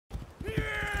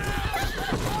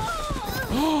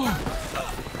Oh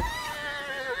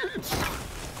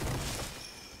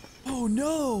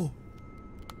no!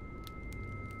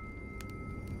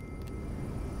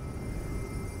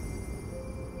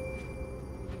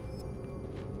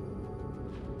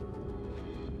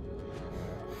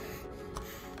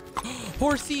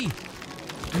 Horsey!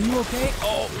 Are you okay?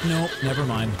 Oh, no, never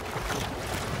mind.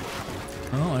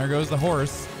 Oh, there goes the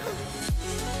horse.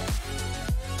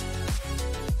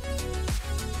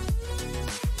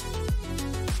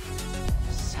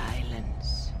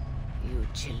 Silence, you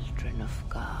children of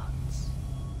gods,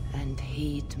 and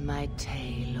heed my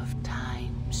tale of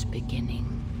time's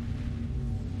beginning.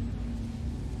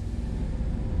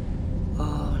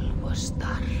 All was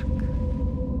dark.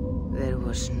 There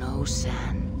was no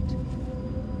sand.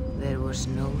 There was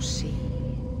no sea,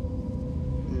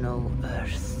 no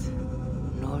earth,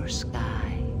 nor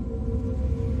sky,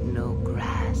 no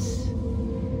grass,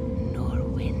 nor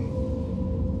wind.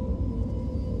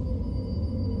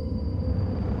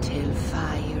 Till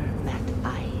fire met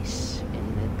ice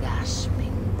in the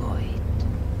gasping void.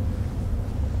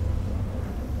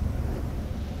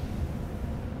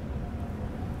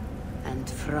 And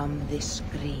from this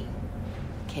scream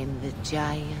came the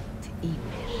giant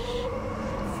Ymir,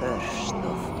 first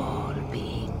of all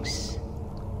beings.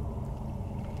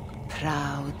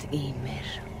 Proud Ymir,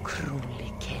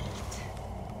 cruelly killed,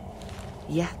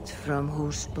 yet from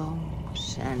whose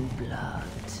bones and blood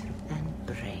and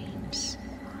brains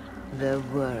the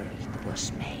world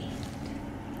was made.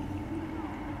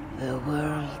 The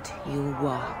world you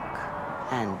walk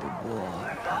and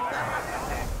war upon.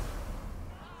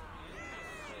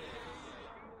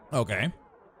 Okay.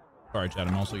 Sorry, Chad,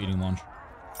 I'm also eating lunch.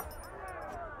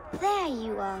 There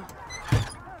you are.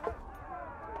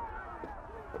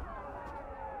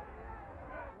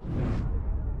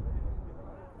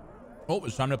 Oh,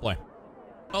 it's time to play.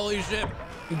 Holy shit.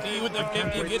 D with the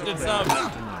 50 gifted subs.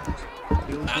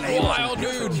 That's wild,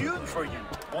 dude. Tune for you.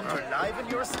 Want to liven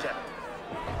your step.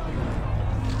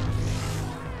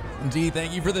 D,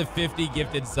 thank you for the 50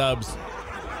 gifted subs.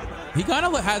 He kind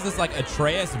of has this like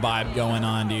Atreus vibe going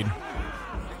on, dude.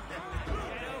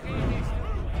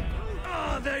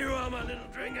 Oh, there you are, my little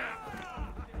drinker.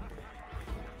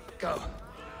 Go.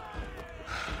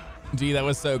 D, that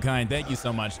was so kind. Thank you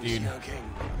so much, dude. Okay.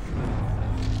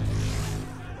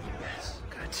 Yes,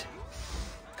 good.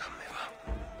 Come,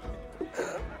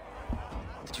 Eivor.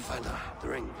 Did you find the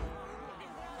ring?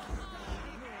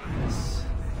 Yes.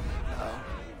 Now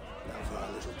for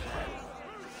our little plan.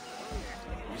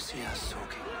 You see us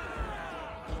talking.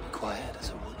 Be quiet as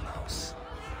a wood mouse.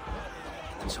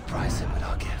 And surprise him with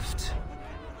our gift.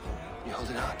 You hold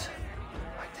it out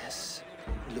like this.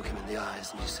 You look him in the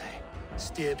eyes and you say,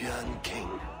 Styrbjörn King.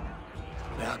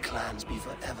 May our clans be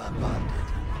forever bonded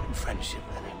in friendship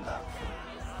and in love.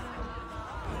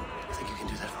 I think you can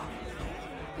do that for me.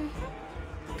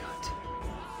 Good.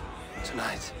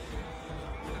 Tonight,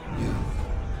 you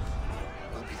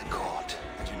will be the cord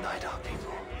that unite our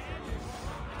people.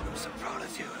 I'm so proud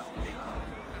of you, Eivor.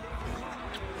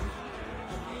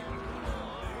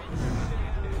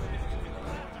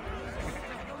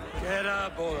 Get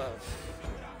up, Olaf.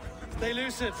 Stay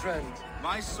lucid, friend.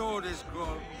 My sword is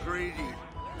grown greedy.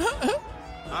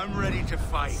 I'm ready to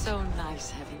fight. So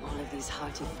nice having all of these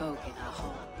hearty folk in our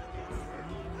home.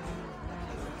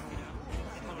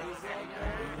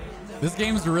 This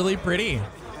game's really pretty.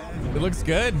 It looks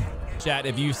good. Chat,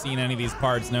 if you've seen any of these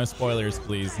parts, no spoilers,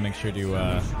 please. Make sure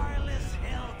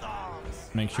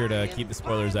to keep the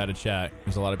spoilers out of chat.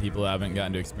 There's a lot of people who haven't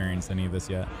gotten to experience any of this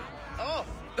yet. Oh,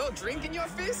 no drink in your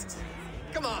fist?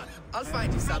 Come on, I'll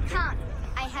find you something. I can't.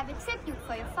 I have a tribute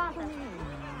for your father.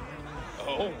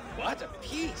 Oh, what a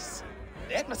piece.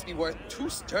 That must be worth 2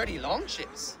 sturdy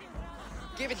longships.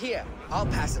 Give it here. I'll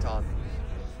pass it on.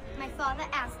 My father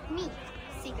asked me,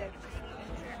 Sigurd.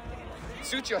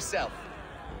 Suit yourself.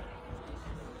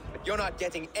 But you're not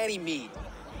getting any mead.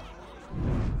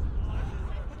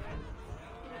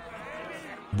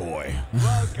 Boy.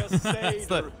 Like a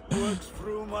sailor works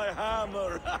through my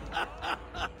hammer.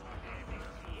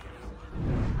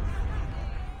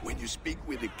 When you speak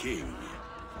with the king,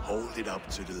 hold it up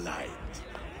to the light.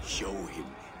 Show him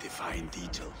the fine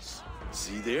details.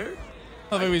 See there?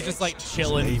 Oh, he was just like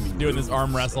chilling, doing this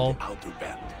arm wrestle. Outer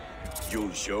band.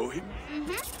 You'll show him?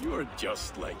 You're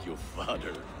just like your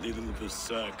father, little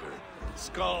berserker.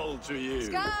 Skull to you.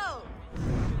 Skull!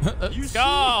 You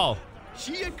Skull!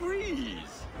 see? She agrees.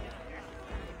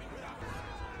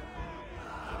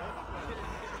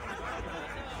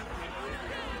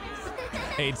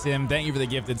 Hey, Tim, thank you for the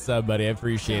gifted sub, buddy. I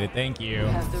appreciate it. Thank you. You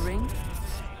have the ring?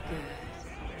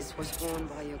 Good. This was worn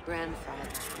by your grandfather.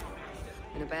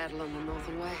 in a battle on the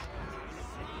Northern Way.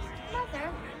 Mother,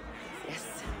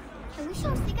 Yes, can we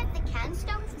show Sigurd the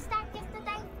canstones we stacked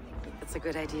yesterday? that's a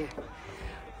good idea.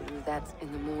 We'll do that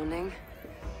in the morning.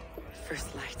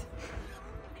 First light.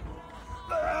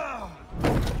 Oh!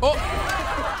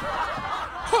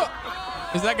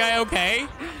 Is that guy okay?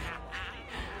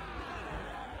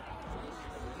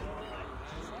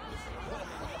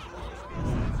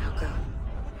 Now go.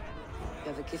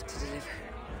 You have a gift to deliver.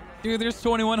 Dude, there's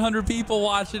 2,100 people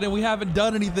watching and we haven't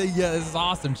done anything yet. This is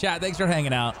awesome. Chat, thanks for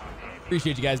hanging out.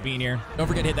 Appreciate you guys being here. Don't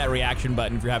forget to hit that reaction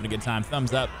button if you're having a good time.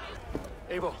 Thumbs up.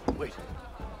 Eivor, wait.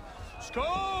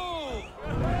 Skål!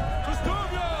 To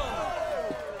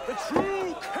Sturmjorn, the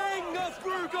true king of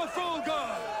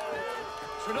Bruggerfolga!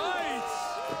 Tonight,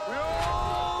 we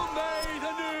all made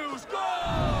anew.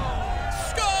 Skål!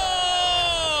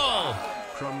 Skull!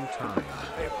 From time.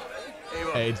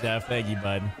 Eivor. Hey, Jeff. Thank you,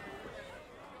 bud.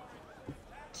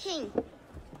 King,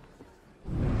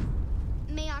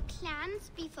 may our clans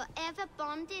be forever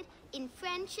bonded in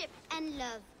friendship and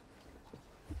love.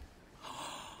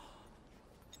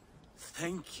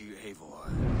 Thank you, Eivor.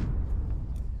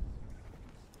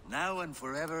 Now and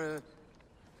forever,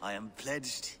 I am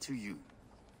pledged to you.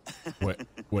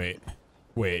 Wait.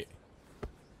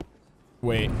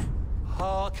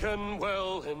 Hearken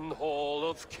well in Hall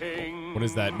of Kings. What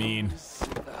does that mean?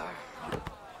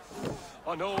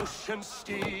 On ocean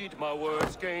steed, my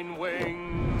words gain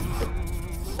wings.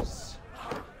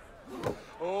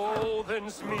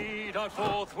 Odin's mead I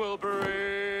forth will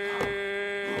bring.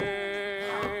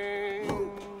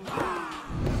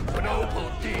 For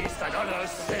noble deeds I gonna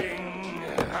sing.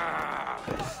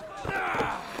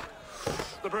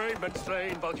 The brave men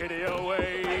slain, Valkyria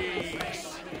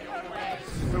waits.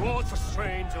 Rewards for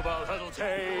strain to Valhalla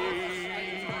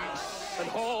takes. And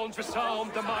horns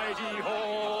resound the mighty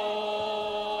horn.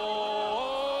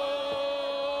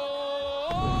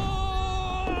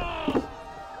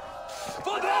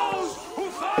 For those who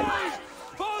fight!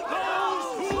 For those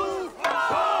who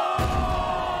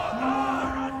fight!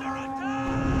 Under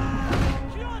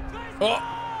attack! Oh.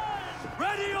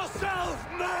 Ready yourself,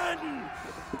 men!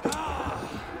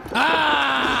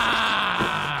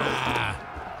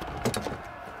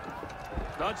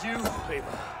 Not you,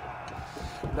 Eivor.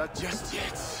 Not just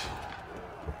yet.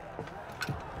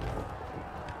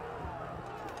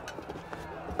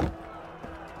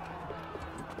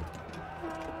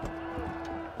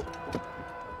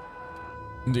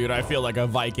 Dude, I feel like a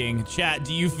Viking. Chat,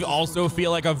 do you also feel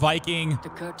like a Viking? The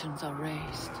curtains are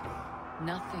raised.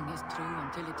 Nothing is true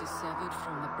until it is severed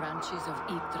from the branches of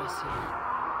Yggdrasil.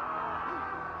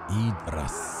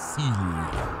 Yggdrasil.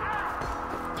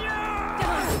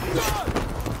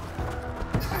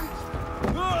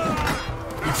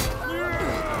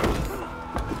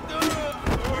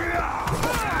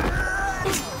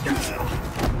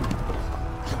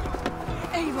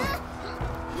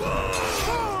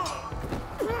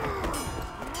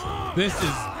 This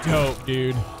is dope,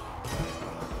 dude.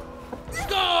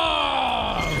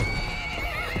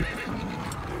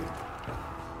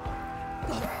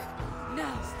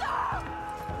 Now stop!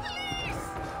 Please!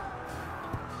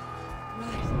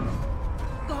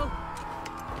 Right. Go!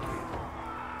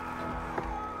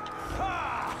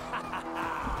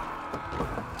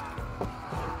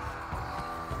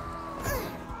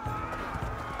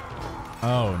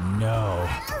 Oh no.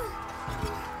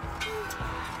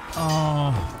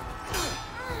 Oh.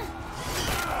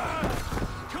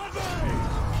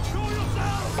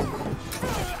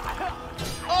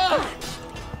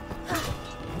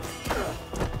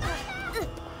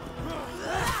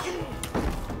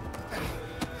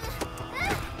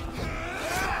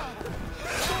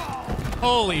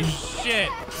 Holy shit.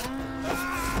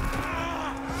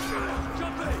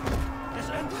 This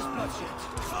end this bloodshed.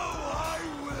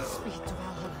 Speed to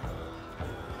Valhalla.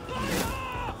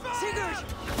 Sigurd!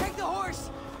 Take the horse!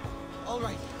 All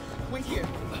right, wait here.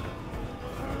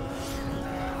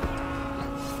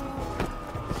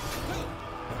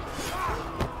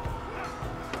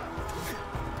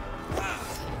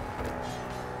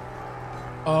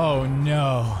 Oh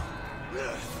no.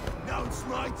 Now it's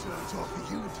my turn to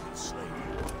offer you to enslave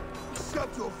you.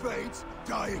 Accept your fate,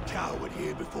 die a coward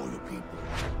here before your people,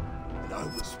 and I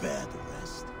will spare the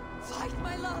rest. Fight,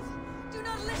 my love! Do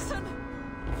not listen!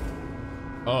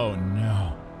 Oh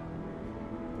no.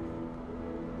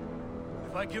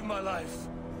 If I give my life,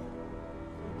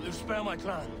 will you spare my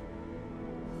clan?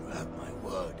 You have my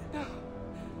word. No.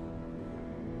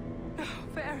 No,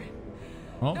 Baron.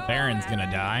 Well, No, Baron's gonna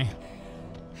Baron. die.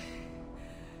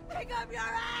 Pick up your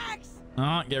axe!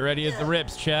 Oh, get ready at the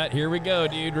rips, chat. Here we go,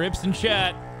 dude. Rips and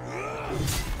chat.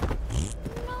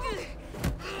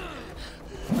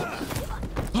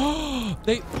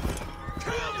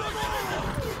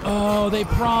 Oh, they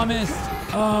promised.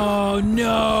 Oh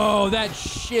no, that's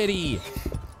shitty.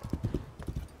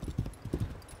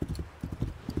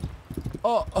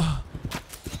 Oh.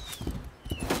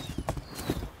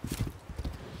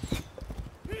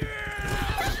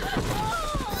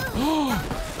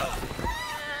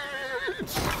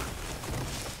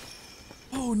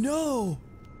 Oh no.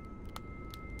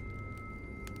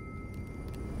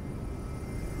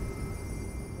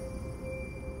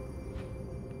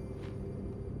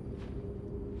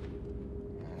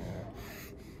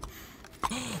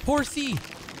 Horsey,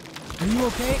 are you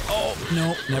okay? Oh,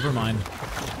 no, never mind.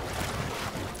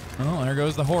 Oh, there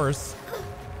goes the horse.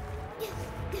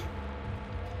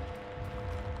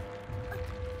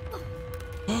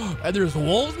 And there's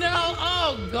wolves now?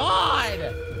 Oh,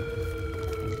 God.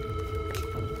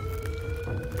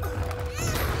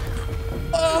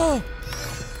 Oh.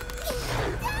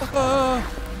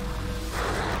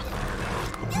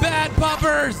 Bad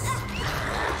puppers.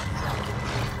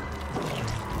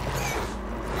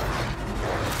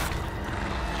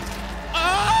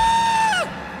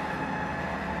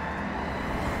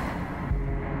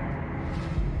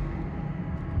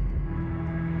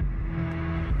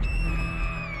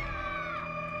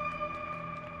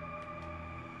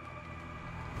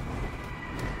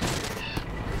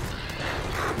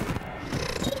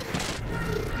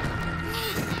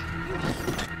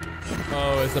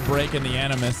 Oh, it's a break in the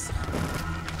animus.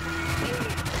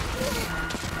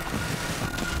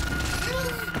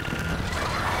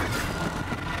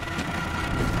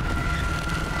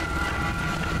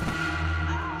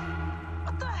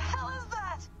 What the hell is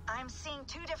that? I'm seeing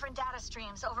two different data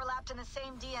streams overlapped in the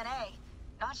same DNA.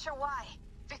 Not sure why.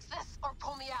 Fix this or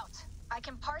pull me out. I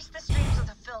can parse the streams with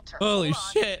a filter. Holy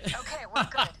shit. Okay, we're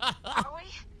good. Are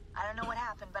we? I don't know what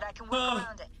happened, but I can work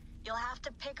around it. You'll have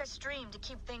to pick a stream to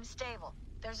keep things stable.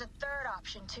 There's a third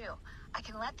option, too. I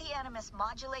can let the Animus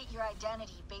modulate your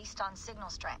identity based on signal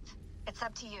strength. It's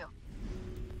up to you.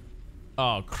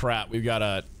 Oh, crap. We've got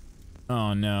a...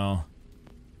 Oh, no.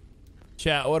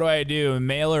 Chat, what do I do?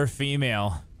 Male or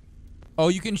female? Oh,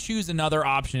 you can choose another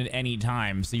option at any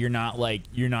time, so you're not, like,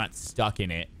 you're not stuck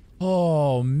in it.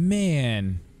 Oh,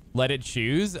 man. Let it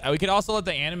choose? We could also let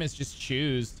the Animus just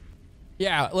choose.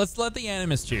 Yeah, let's let the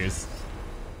Animus choose.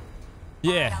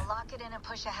 Yeah. Right, I'll lock it in and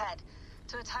push ahead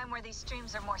to a time where these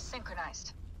streams are more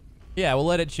synchronized. Yeah, we'll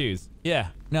let it choose. Yeah.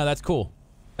 No, that's cool.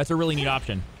 That's a really neat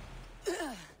option.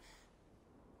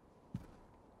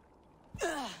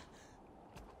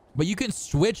 But you can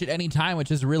switch at any time,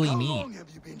 which is really neat. How long have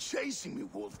you been chasing me,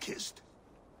 Wolf-Kissed?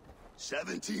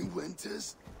 17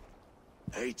 winters?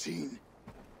 18?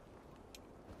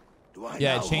 Do I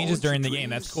Yeah, now it changes haunt your during the game.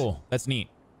 dreams? That's cool. That's neat.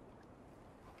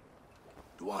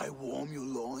 Do I warm your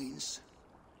loins?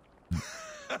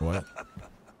 What?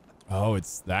 Oh,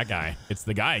 it's that guy. It's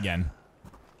the guy again. I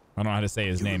don't know how to say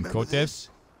his name. remember Kotev? this?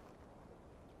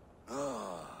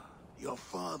 Your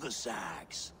father's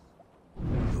axe.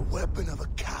 The weapon of a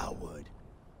coward.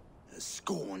 A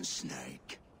scorned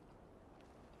snake.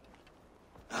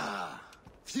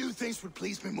 Few things would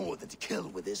please me more than to kill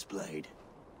with this blade.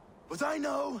 But I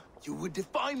know you would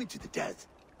defy me to the death,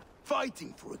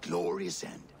 fighting for a glorious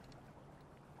end.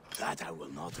 That I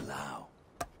will not allow.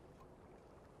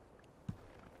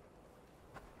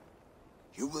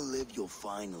 You will live your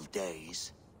final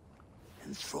days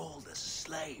enthralled as a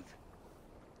slave.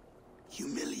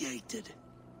 Humiliated.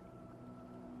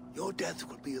 Your death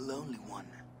will be a lonely one.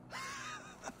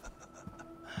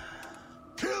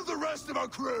 Kill the rest of our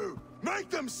crew! Make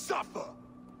them suffer!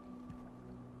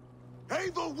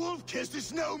 Eivor Wolf-Kissed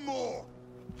is no more!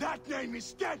 That name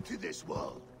is dead to this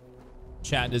world!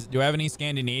 Chat, do I have any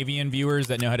Scandinavian viewers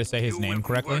that know how to say his name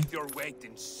correctly? Worth your weight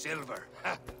in silver.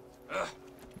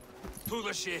 To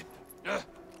the ship.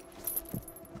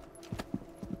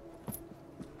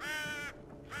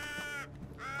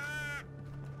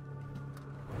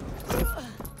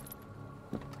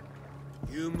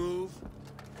 You move,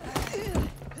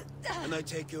 and I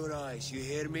take your eyes. You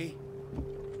hear me?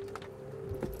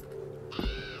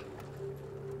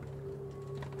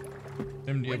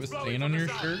 Tim, do you have a stain on your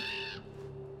shirt?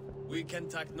 We can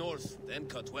tack north, then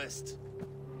cut west.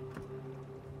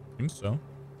 I think so.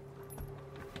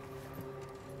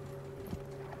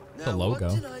 Now, The logo.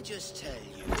 what did I just tell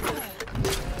you?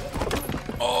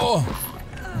 Oh!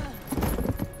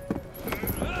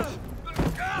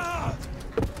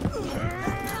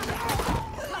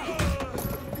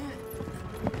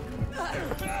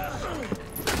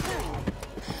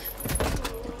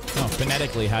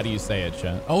 Phonetically, how do you say it,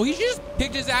 Chet? Oh, he just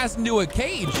kicked his ass into a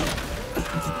cage.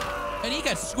 And he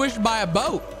got squished by a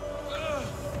boat.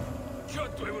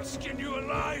 Shut, I will skin you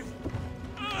alive.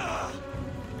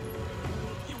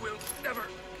 You will never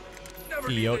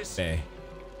be this.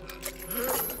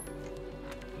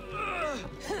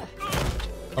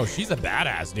 Oh, she's a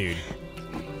badass, dude.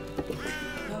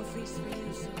 No feast for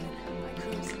you, Susan. My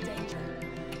crew is in danger.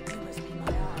 You must be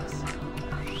my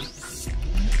eyes.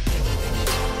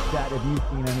 Chat, if you've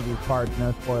seen any of these parts,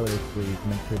 no spoilers, please.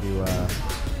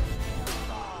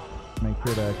 Make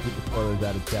sure to keep the spoilers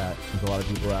out of chat, because a lot of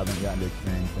people haven't gotten to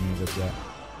experience any of this yet.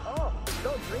 Oh,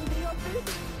 no drinking up this?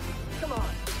 Come on,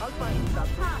 I'll find you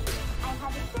something. I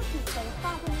have a cookie for the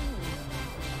father.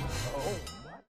 Oh.